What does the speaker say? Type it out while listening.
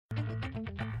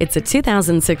It's a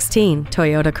 2016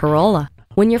 Toyota Corolla.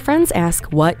 When your friends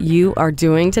ask what you are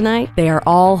doing tonight, they are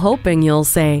all hoping you'll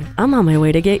say, "I'm on my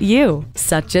way to get you."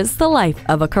 Such is the life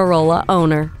of a Corolla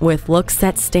owner, with looks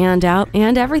that stand out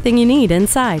and everything you need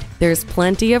inside. There's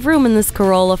plenty of room in this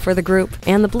Corolla for the group,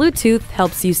 and the Bluetooth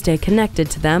helps you stay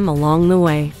connected to them along the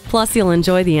way. Plus, you'll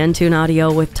enjoy the Entune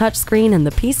audio with touchscreen and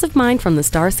the peace of mind from the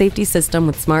Star Safety System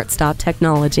with Smart Stop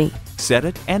technology. Set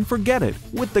it and forget it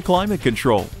with the climate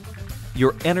control.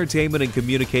 Your entertainment and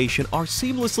communication are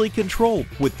seamlessly controlled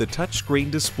with the touchscreen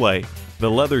display.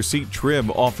 The leather seat trim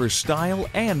offers style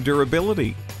and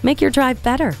durability. Make your drive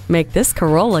better. Make this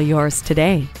Corolla yours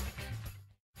today.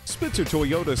 Spitzer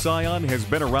Toyota Scion has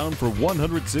been around for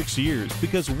 106 years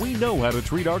because we know how to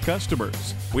treat our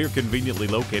customers. We're conveniently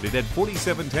located at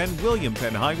 4710 William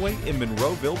Penn Highway in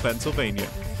Monroeville, Pennsylvania.